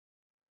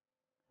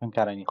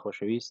خوێندکارانی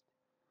خۆشەویست،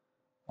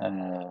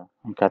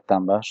 ئەم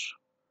کاتتان باش.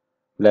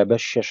 لە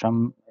بەش شەشەم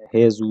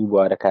هێز و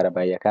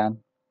بارگەکارەبایەکان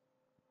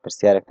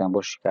پرسیارێکتان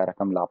بۆ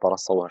شیکارەکەم لاپەڕە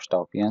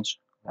 185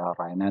 لە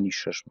ڕاهێنانی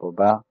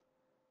 6/2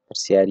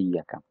 پرسیاری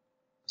یەکەم.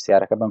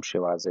 پرسیارەکە بەم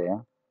شێوازەیە.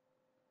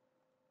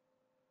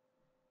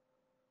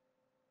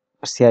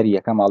 پرسیاری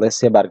یەکەم ئەڵێ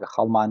سێ بارگە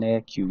خەڵمانەیە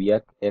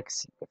Q1 x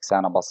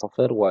یەکسانە بە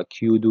 0 و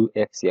Q2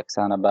 x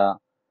یەکسانە بە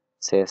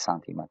 3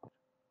 سانتیمەتر.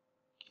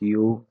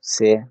 Q3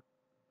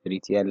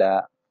 بریتیە لە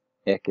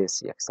x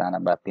یەکسانە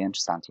بە 5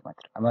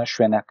 سانتیمەتر. ئەمە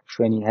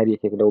شوێنی هەر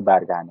یەکێک لەو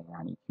بارگانە،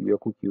 یعنی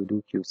Q1 و Q2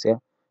 و Q3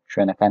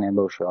 شوێنەکانیان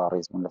بەو شێوە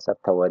ڕێز بوون لەسەر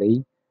تەوەرەی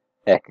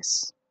x.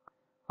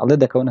 ئەڵێ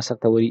دەکەونە سەر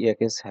تەوەری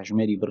x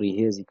هەژمێری بڕی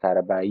هێزی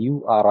کارەبایی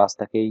و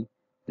ئاڕاستەکەی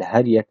لە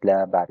هەر یەک لە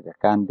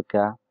بارگەکان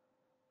بکە.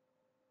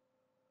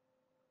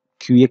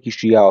 Q1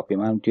 یاوە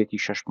پێمان توێتی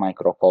 6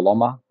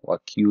 مایکرۆکۆڵۆمە و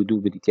Q2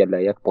 بریتە لە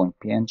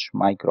 1.5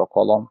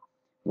 مایکرۆکۆڵۆم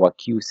و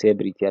Q3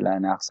 بریتە لە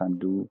ناقسەن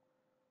 2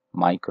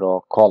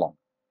 مایکرۆکۆڵۆم.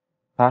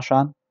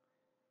 پاشان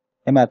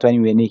ئێمە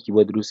توانین وێنەیەکی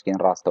بۆ دروستکەین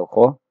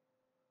ڕاستەوخۆ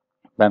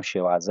بەم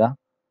شێوازە.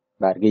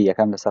 بارگەی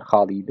یەکەم لەسەر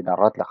خاڵی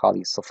بنەڕەت لە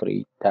خاڵی سفری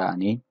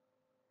دانی،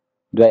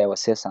 دوای ئەوە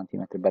 3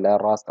 سانتیمەتر بەلای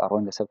ڕاست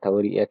ئەڕۆین لەسەر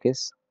تەوەری x،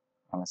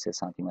 ئەمە 3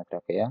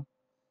 سانتیمەترەکەیە.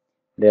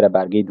 لێرە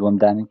بارگەی دووەم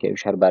دانن کە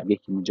ئەویش هەر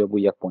بارگەیەکی موجب بوو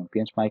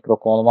 1.5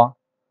 مایکرۆکۆڵۆمە.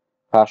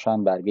 پاشان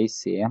بارگەی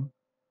سێم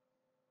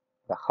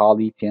لە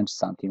خاڵی 5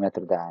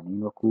 سانتیمەتر داهێنین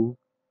وەکو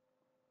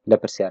لە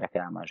پرسیارەکە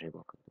ئاماژەی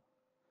بۆ کردو.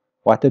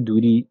 واتە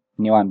دووری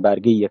نێوان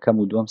بارگەی یەکەم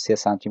و دووەم 3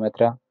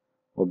 سانتیمەترە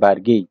و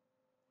بارگەی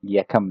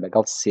یەکەم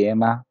لەگەڵ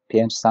سێمە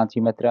 5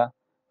 سانتیمەترە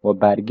و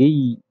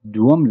بارگەی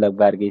دووەم لە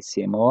بارگەی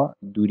سێمەوە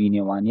دووری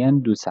نێوانیان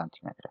 2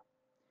 سانتیمەترە.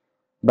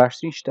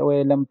 باشترین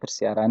شتەوەیە لەم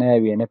پرسیارانەیە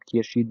وێنە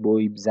بکێشیت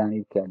بۆی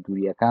بزانیت کە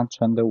دووریەکان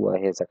چەندە و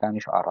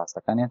هێزەکانیش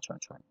ئاڕاستەکانیان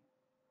چۆن.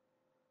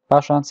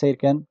 پاشان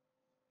سیرکەن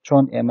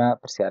چۆن ئێمە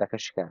پرسیارەکە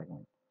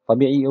شیکارەکەین.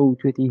 طبیعی ئەو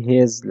توێتی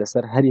هێز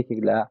لەسەر هەر یەکێک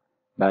لە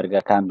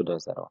بارگەکان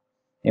بدۆزەرەوە.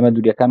 ئێمە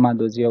دووریەکانمان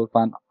دۆزیە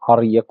وتمان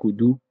هەڕی 1 و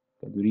 2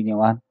 کە دووری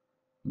نێوان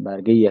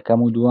بارگەی یەکەم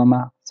و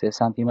دووەمە 3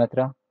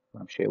 سانتیمەترە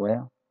بەم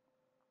شێوەیە،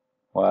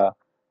 و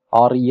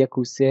ئاڕی 1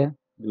 و 3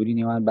 دووری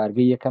نێوان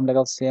بارگەی یەکەم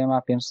لەگەڵ سێمە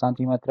 5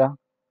 سانتیمەترە،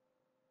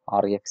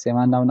 ئاڕی 1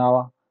 سێمان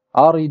ناوناوە.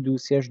 ئاڕی 2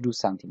 3 2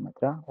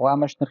 سانتیمەترە و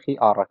ئەمەش نرخی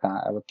ئاڕەکان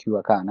ئەوە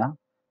کیوەکانە،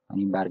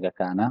 ئەنی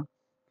بارگەکانە.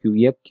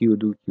 Q1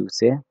 Q2 Q3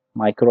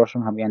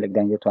 مایکرۆشن هەمویان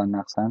لەگدان دێتوان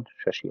ناقسان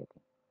 6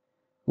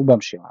 و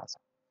بەم شێوازە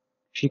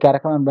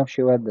شیکارەکەمان بەم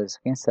شێوە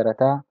دەستەکەین.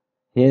 سەرەتا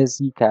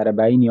هێزی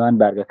کارەبایی نێوان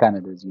بارگەکانە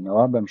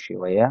دۆزینەوە. بەم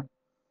شێوەیە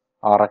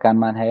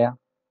ئاڕەکانمان هەیە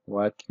و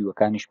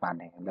کیوەکانیشمان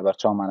هەیە لە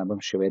بەرچاومانە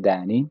بەم شێوەیە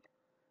دایانین.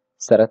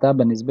 سەرەتا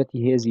بە نسبەتی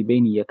هێزی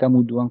بینی یەکەم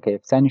و دووەم کە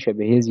یەکسانیشە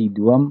بە هێزی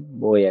دووەم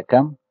بۆ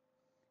یەکەم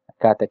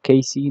کاتە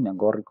کەیسی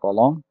نەگۆڕی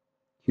کۆڵۆم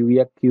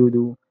Q1 Q2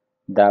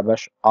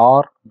 دابش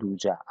R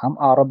دووجا. ئەم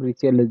ئاڕە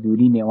بریتە لە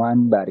دووری نێوان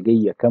بارگەی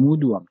یەکەم و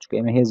دووەم، چکە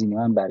ئێمە هێزی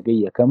نێوان بارگەی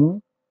یەکەم و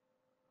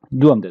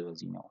دووەم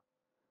دەدۆزینەوە.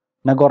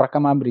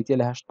 نەگۆڕەکەمان بریتە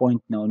لە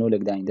 8.99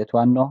 لەگدانی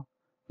دەتوان 9،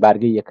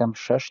 بارگەی یەکەم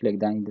 6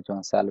 لەگدانی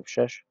دەتوان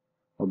 -6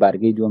 و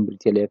بارگەی دووەم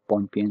بریتە لە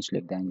 1.5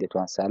 لەگدانی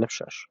دەتوان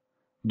 -6.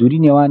 دووری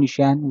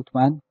نێوانیشیان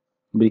وتمان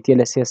بریتە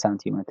لە 3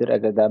 سانتیمەتر.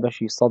 ئەگەر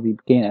دابەشی سەدی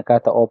بکەین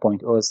ئەکاتە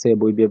 0.03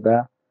 بۆی بێ بە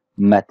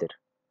مەتر،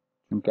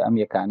 چونکە ئەم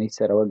یەکانەی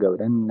سەرەوە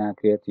گەورەن،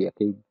 ناکرێت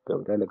یەکەی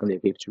گەورە لەگەڵ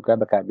یەکەی بچووکە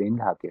بەکاربێنین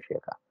لە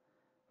هاوکێشەکە.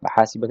 بە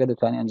حاسیبەکە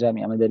دەتوانین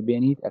ئەنجامی ئەمە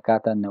دەربێنیت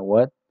ئەکاتە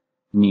 90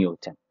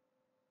 نیوتن.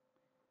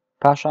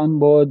 پاشان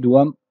بۆ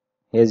دووەم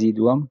هێزی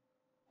دووەم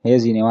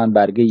هێزی نێوان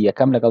بارگەی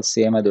یەکەم لەگەڵ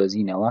سێمە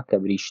دۆزینەوە کە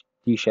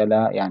بریشتیشە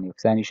لە یان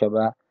یەکسانیشە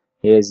بە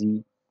هێزی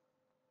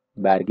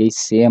بارگەی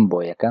سێم بۆ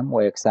یەکەم و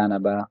یەکسانە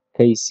بە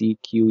کەیسی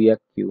Q1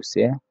 Q3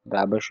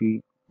 دابەشی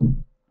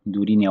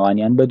دووری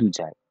نێوانیان بە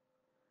دووجای.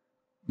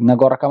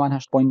 نەگۆڕەکەمان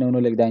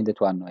 8.99 لەگدانی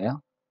دەتوان 9،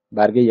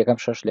 بارگەی یەکەم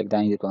 6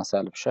 لەگدانی دەتوان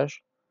 -6،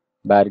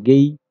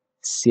 بارگەی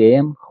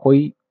سێم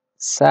خۆی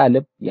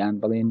سالب یان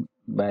بڵێن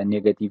بە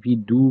نێگەتیڤی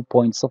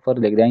 2.0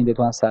 لەگدانی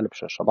دەتوان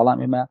 -6. بەڵام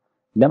ئێمە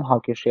لەم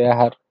هاوکێشەیە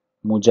هەر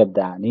موجب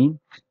دانین،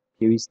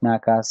 پێویست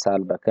ناکە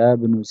سالبەکە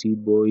بنووسیت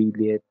بۆی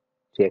لێت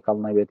تێکەڵ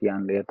نەبێت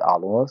یان لێت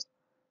ئاڵۆز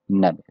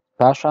نەبێت.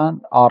 پاشان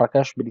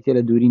ئاڕەکەش بریتە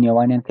لە دووری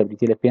نێوانیان کە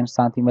بریتە لە 5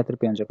 سانتیمەتر،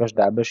 5ەکەش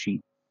دابەشی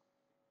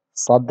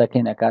 100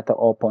 دەکەین ئەکاتە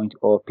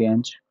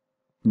 0.05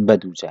 بە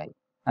دووجایی.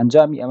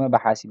 ئەنجامی ئەمە بە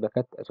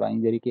حاسیبەکەت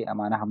ئەتوانین دەریکەی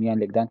ئەمانە هەمویان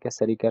لەگدان کە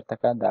سەری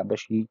کەرتەکە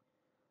دابەشی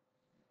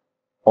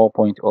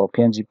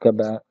 0.05 بکە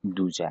بە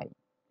دووجایی،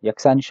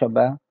 یەکسانیشە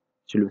بە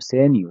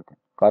 43 نیوتن.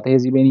 کاتە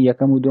هێزی بینی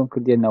یەکەم و دووەم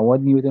کردێت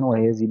 90 نیوتن و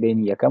هێزی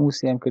بینی یەکەم و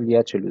سێم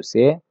کردێت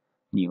 43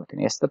 نیوتن.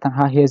 ئێستا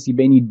تەنها هێزی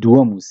بینی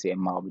دووەم و سێم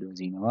ما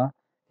بدۆزینەوە،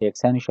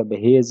 یەکسانیشە بە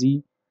هێزی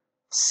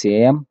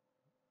سێم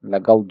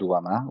لەگەڵ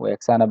دووەمە و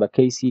یەکسانە بە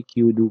کەیسی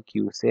Q2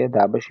 Q3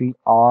 دابەشی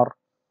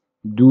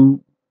R2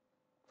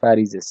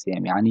 فاریزە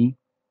سێم، یعنی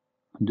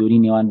دووری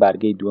نێوان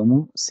بارگەی دووەم و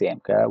سێم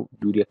کە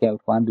دووریەکەی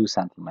ئەوتوان 2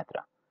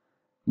 سانتیمەترە.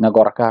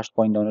 نەگۆڕەکە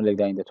 8.99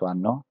 لەگدانی دەتوان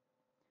 9،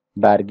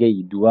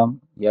 بارگەی دووەم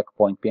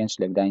 1.5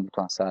 لەگدانی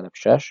دەتوان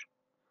 -6،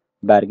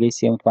 بارگەی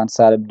سێم وتوان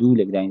 -2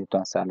 لەگدانی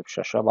دەتوان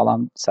 -6،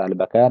 بەڵام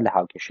سالبەکە لە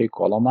هاوکێشەی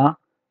کۆڵۆمە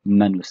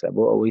مەنووسە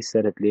بۆ ئەوەی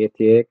سەرت لێ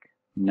تێک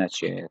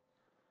نەچێت.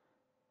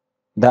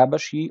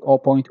 دابەشی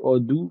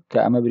 0.02 کە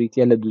ئەمە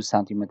بریتە لە 2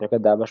 سانتیمەترەکە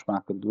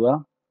دابەشمان کردووە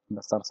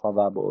لەسەر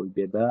سەدا بۆ ئەوی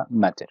بێ بە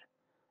مەتر.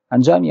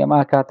 ئەنجامی ئەمە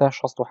کاتە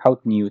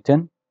 67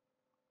 نیوتن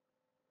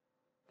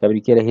کە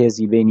بریتە لە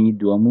هێزی بینی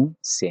دووەم و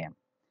سێم.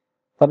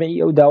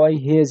 طبیعی ئەو داوای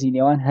هێزی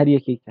نێوان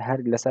هەر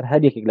لەسەر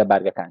هەر یەکێک لە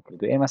بارگەکان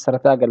کردو. ئێمە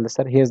سەرەتا گەر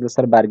لەسەر هێز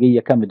لەسەر بارگەی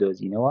یەکەم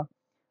بدۆزینەوە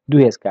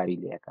دوو هێز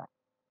کاری لێەکە.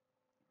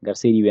 گەر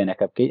سەیری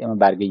وێنەکە بکەیت ئەمە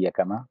بارگەی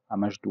یەکەمە،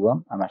 ئەمەش دووەم،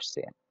 ئەمەش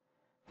سێم.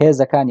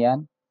 هێزەکانیان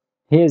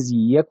هێزی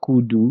 1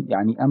 و 2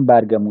 یعنی ئەم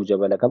بارگە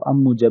موجەبە لەگەڵ ئەم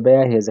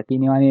موجەبەیە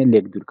هێزەکەی نێوانەیە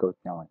لێک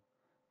دوورکەوتنەوەی.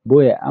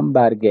 بۆیە ئەم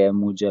بارگەیە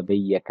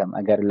موجەبەی یەکەم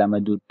ئەگەر لەمە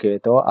دوور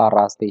بکەوێتەوە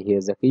ئاڕاستەی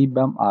هێزەکەی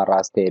بەم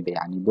ئاڕاستەیە بێ،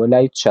 یعنی بۆ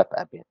لای چەپ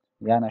ئەبێت،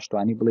 یان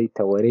ئەشتوانی بڵێ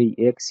تەوەرەی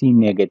ئێکسی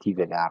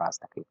نێگەتیڤە لە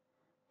ئاڕاستەکەی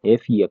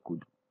ئێفی 1 و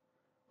 2.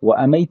 و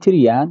ئەمەی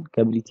تریان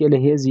کە بریتە لە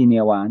هێزی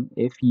نێوان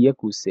ئێفی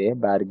 1 و 3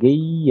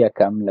 بارگەی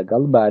یەکەم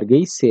لەگەڵ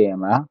بارگەی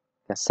سێمە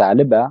کە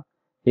سالبە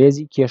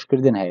هێزی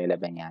کێشکردن هەیە لە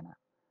بەنیانە.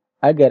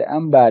 ئەگەر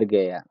ئەم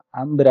بارگەیە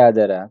ئەم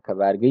برادەرە کە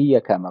بارگەی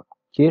یەکەمە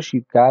کێشی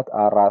بکات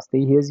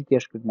ئاڕاستەی هێزی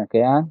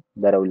کێشکردنەکەیان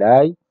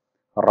بەرەولای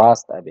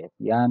ڕاست ئەبێت،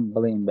 یان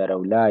بڵێن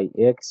بەرەولای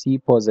ئێکسی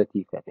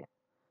پۆزەتیڤ ئەبێت.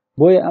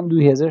 بۆیە ئەم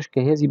دوو هێزش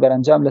کە هێزی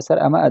بەرەنجام لەسەر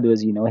ئەمە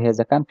ئەدۆزینەوە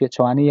هێزەکان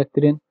پێچەوانەی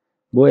یەکترن،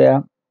 بۆیە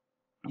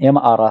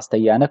ئێمە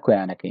ئاڕاستەیانە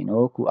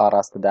کۆیانەکەینەوە وەکو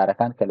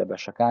ئاڕاستەدارەکان کە لە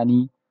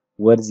بەشەکانی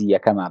وەرزی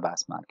یەکەما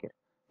باسمان کرد.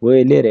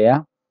 بۆیە لێرەیە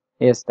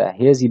ئێستا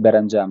هێزی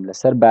بەرەنجام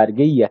لەسەر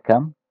بارگەی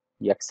یەکەم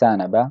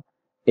یەکسانە بە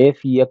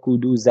ئێفی 1 و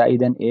 2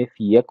 زائیدەن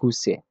ئێفی 1 و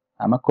 3.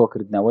 ئەمە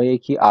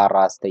کۆکردنەوەیەکی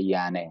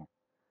ئاڕاستەیانەیە.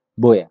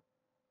 بۆیە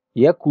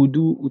 1 و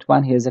 2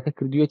 وتمان هێزەکە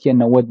کردوێتە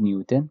 90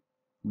 نیوتن،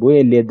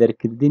 بۆیە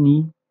لێدەرکردنی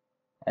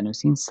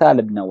ئەنووسین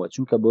سالب 90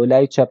 چونکە بۆ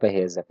لای چەپە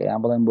هێزەکە، یان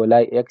بڵێن بۆ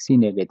لای ئێکسی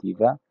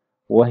نێگەتیڤە.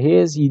 و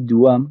هێزی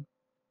دووەم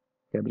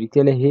کە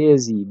بریتە لە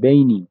هێزی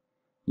بینی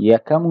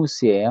یەکەم و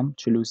سێم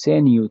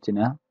 43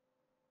 نیوتنە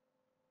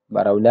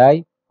بەرەولای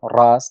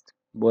ڕاست،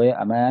 بۆیە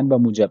ئەمایان بە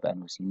موجەب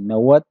ئەنووسین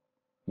 90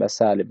 بە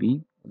سالبی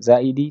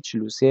زائیدی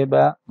 43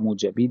 بە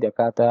موجەبی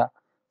دەکاتە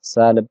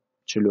سالب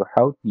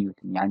 47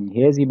 نیوتن. یعنی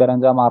هێزی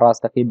بەرەنجام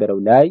ئاڕاستەکەی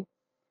بەرەولای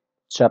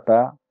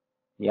چەپە،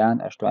 یان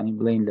ئەشتوانی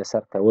بڵێن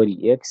لەسەر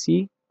تەوەری ئێکسی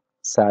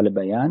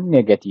سالبە یان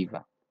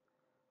نێگەتیڤە.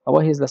 ئەوە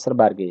هێز لەسەر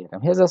بارگەی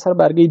یەکەم. هێز لەسەر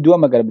بارگەی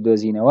دووەم ئەگەر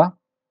بدۆزینەوە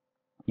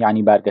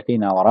یعنی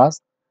بارگەکەی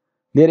ناوەڕاست،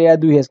 لێرەیە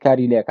دوو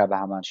هێزکاری لێکا بە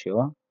هەمان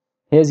شێوە.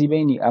 هێزی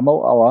بینی ئەمە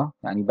و ئەوە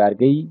یعنی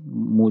بارگەی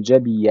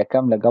موجەبی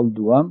یەکەم لەگەڵ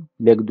دووەم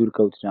لێک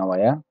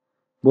دوورکەوتنەوەیە،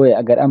 بۆیە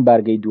ئەگەر ئەم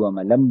بارگەی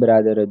دووەمە لەم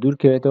برادەرە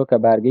دوورکەوێتەوە کە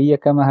بارگەی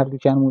یەکەمە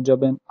هەردووکیان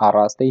موجەبن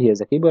ئاڕاستەی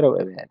هێزەکەی بەرەو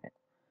ئەبێت.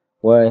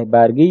 و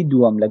بارگەی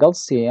دووەم لەگەڵ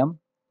سێم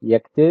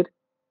یەکتر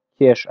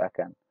کێش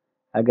ئەکەن.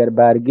 ئەگەر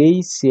بارگەی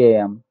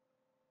سێم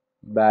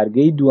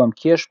بارگەی دووەم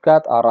کێش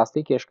بکات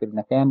ئاڕاستەی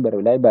کێشکردنەکەیان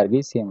بەرەولای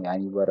بارگەی سێم،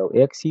 یعنی بەرەو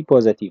ئێکسی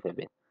پۆزەتیڤە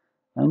بێت.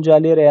 ئەنجا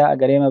لێرەیە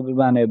ئەگەر ئێمە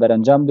بمانەوێت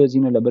بەرەنجام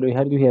دۆزین و لە بەروی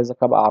هەردوو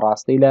هێزەکە بە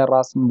ئاڕاستەی لای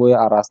ڕاستن، بۆیە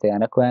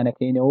ئاڕاستەیانە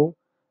کۆیانەکەینەوە و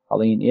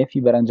هەڵین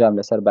ئێفی بەرەنجام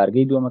لەسەر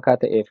بارگەی دووەمە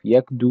کاتە ئێفی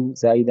 1 2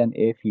 زائیدەن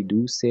ئێفی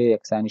 2 3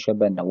 یەکسانیشە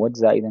بە 90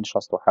 زائیدەن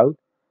 67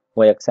 و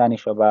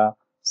یەکسانیشە بە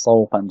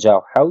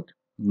 157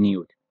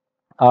 نیوت.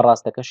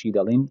 ئاڕاستەکەشی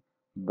دەڵین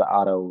بە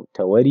ئارە و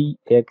تەوەری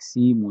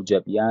ئێکسی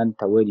موجەبیان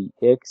تەوەری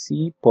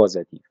ئێکسی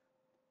پۆزەتیڤ.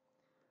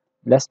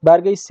 لە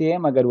بارگەی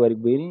سێم ئەگەر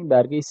وەرگبێنین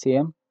بارگەی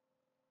سێم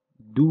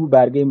دوو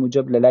بارگەی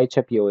موجەب لە لای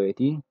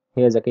چەپیەوەیەتی،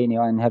 هێزەکەی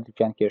نێوان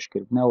هەردووکیان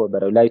کێشکردنەوە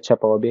بەرەولای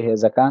چەپەوە بێ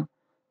هێزەکان،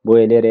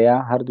 بۆیە لێرەیە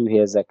هەردوو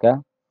هێزەکە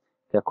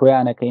کە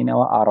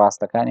کۆیانەکەینەوە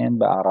ئاڕاستەکانیان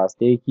بە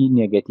ئاڕاستەیەکی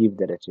نێگەتیڤ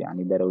دەرەچێت،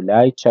 یعنی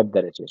بەرەولای چەپ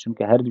دەرەچێت،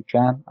 چونکە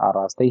هەردووکیان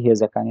ئاڕاستەی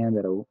هێزەکانیان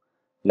بەرەو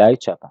لای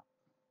چەپە،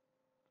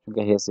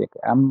 چونکە هێزێک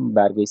ئەم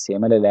بارگەی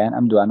سێمە لەلایەن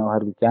ئەم دوانەوە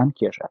هەردووکیان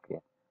کێش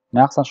ئەکرێت.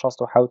 ناقسەن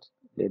 67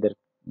 لێدر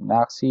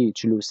ناقسی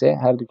 43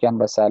 هەردووکیان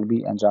بە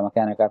سالبی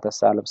ئەنجامەکان کاتە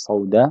سالب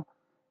 110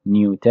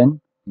 نیوتن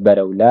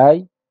بەرەولای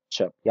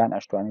چەپ، یان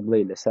ئەشتوانی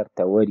بڵێ لەسەر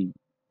تەوەری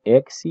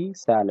ئێکسی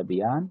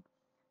سالبیان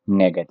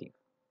نێگەتیڤ.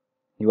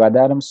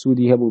 هیوادارم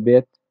سوودی هەبوو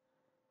بێت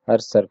هەر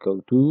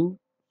سەرکەوتوو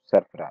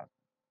سەرفراز.